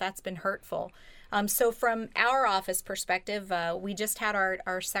Commonwealth, that's been hurtful. So from our office perspective, we just had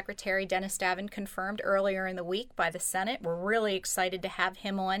our Secretary, Dennis Davin, confirmed earlier in the week by the Senate. We're really excited to have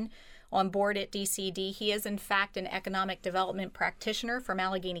him on board at DCD. He is, in fact, an economic development practitioner from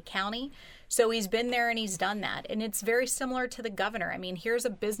Allegheny County. So he's been there and he's done that. And it's very similar to the governor. I mean, here's a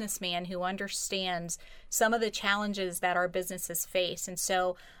businessman who understands some of the challenges that our businesses face. And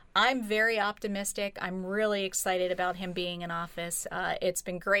so I'm very optimistic. I'm really excited about him being in office. It's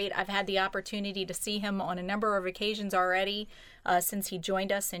been great. I've had the opportunity to see him on a number of occasions already since he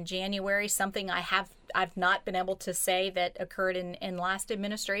joined us in January, something I've not been able to say that occurred in last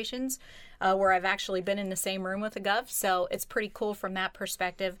administrations, where I've actually been in the same room with the gov. So it's pretty cool from that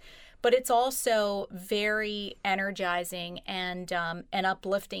perspective. But it's also very energizing and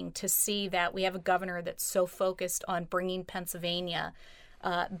uplifting to see that we have a governor that's so focused on bringing Pennsylvania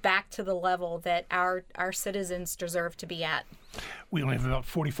back to the level that our citizens deserve to be at. We only have about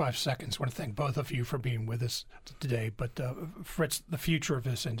 45 seconds. I want to thank both of you for being with us today. But Fritz, the future of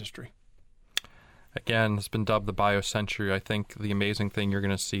this industry. Again, it's been dubbed the biocentury. I think the amazing thing you're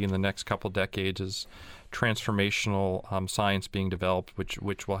going to see in the next couple decades is transformational science being developed,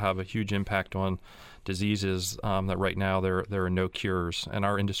 which will have a huge impact on diseases that right now there are no cures. And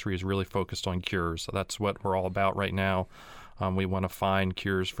our industry is really focused on cures. So that's what we're all about right now. We want to find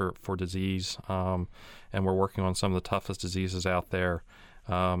cures for disease, and we're working on some of the toughest diseases out there.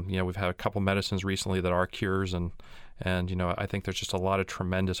 We've had a couple medicines recently that are cures, and I think there's just a lot of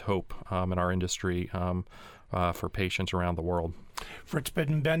tremendous hope in our industry for patients around the world. Fritz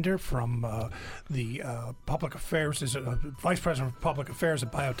Bittenbender from the Public Affairs, is Vice President of Public Affairs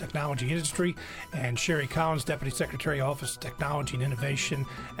at Biotechnology Industry, and Sherry Collins, Deputy Secretary, Office of Technology and Innovation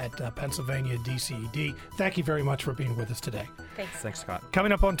at Pennsylvania DCD. Thank you very much for being with us today. Thanks, Scott.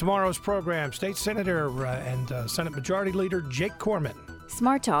 Coming up on tomorrow's program, State Senator and Senate Majority Leader Jake Corman.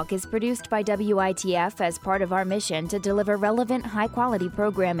 Smart Talk is produced by WITF as part of our mission to deliver relevant, high-quality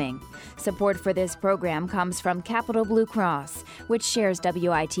programming. Support for this program comes from Capital Blue Cross, which shares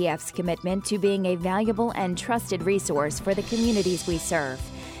WITF's commitment to being a valuable and trusted resource for the communities we serve.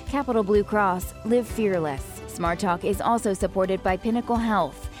 Capital Blue Cross, live fearless. Smart Talk is also supported by Pinnacle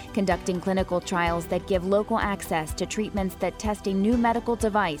Health, conducting clinical trials that give local access to treatments that test a new medical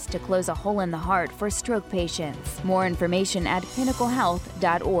device to close a hole in the heart for stroke patients. More information at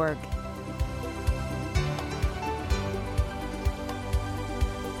pinnaclehealth.org.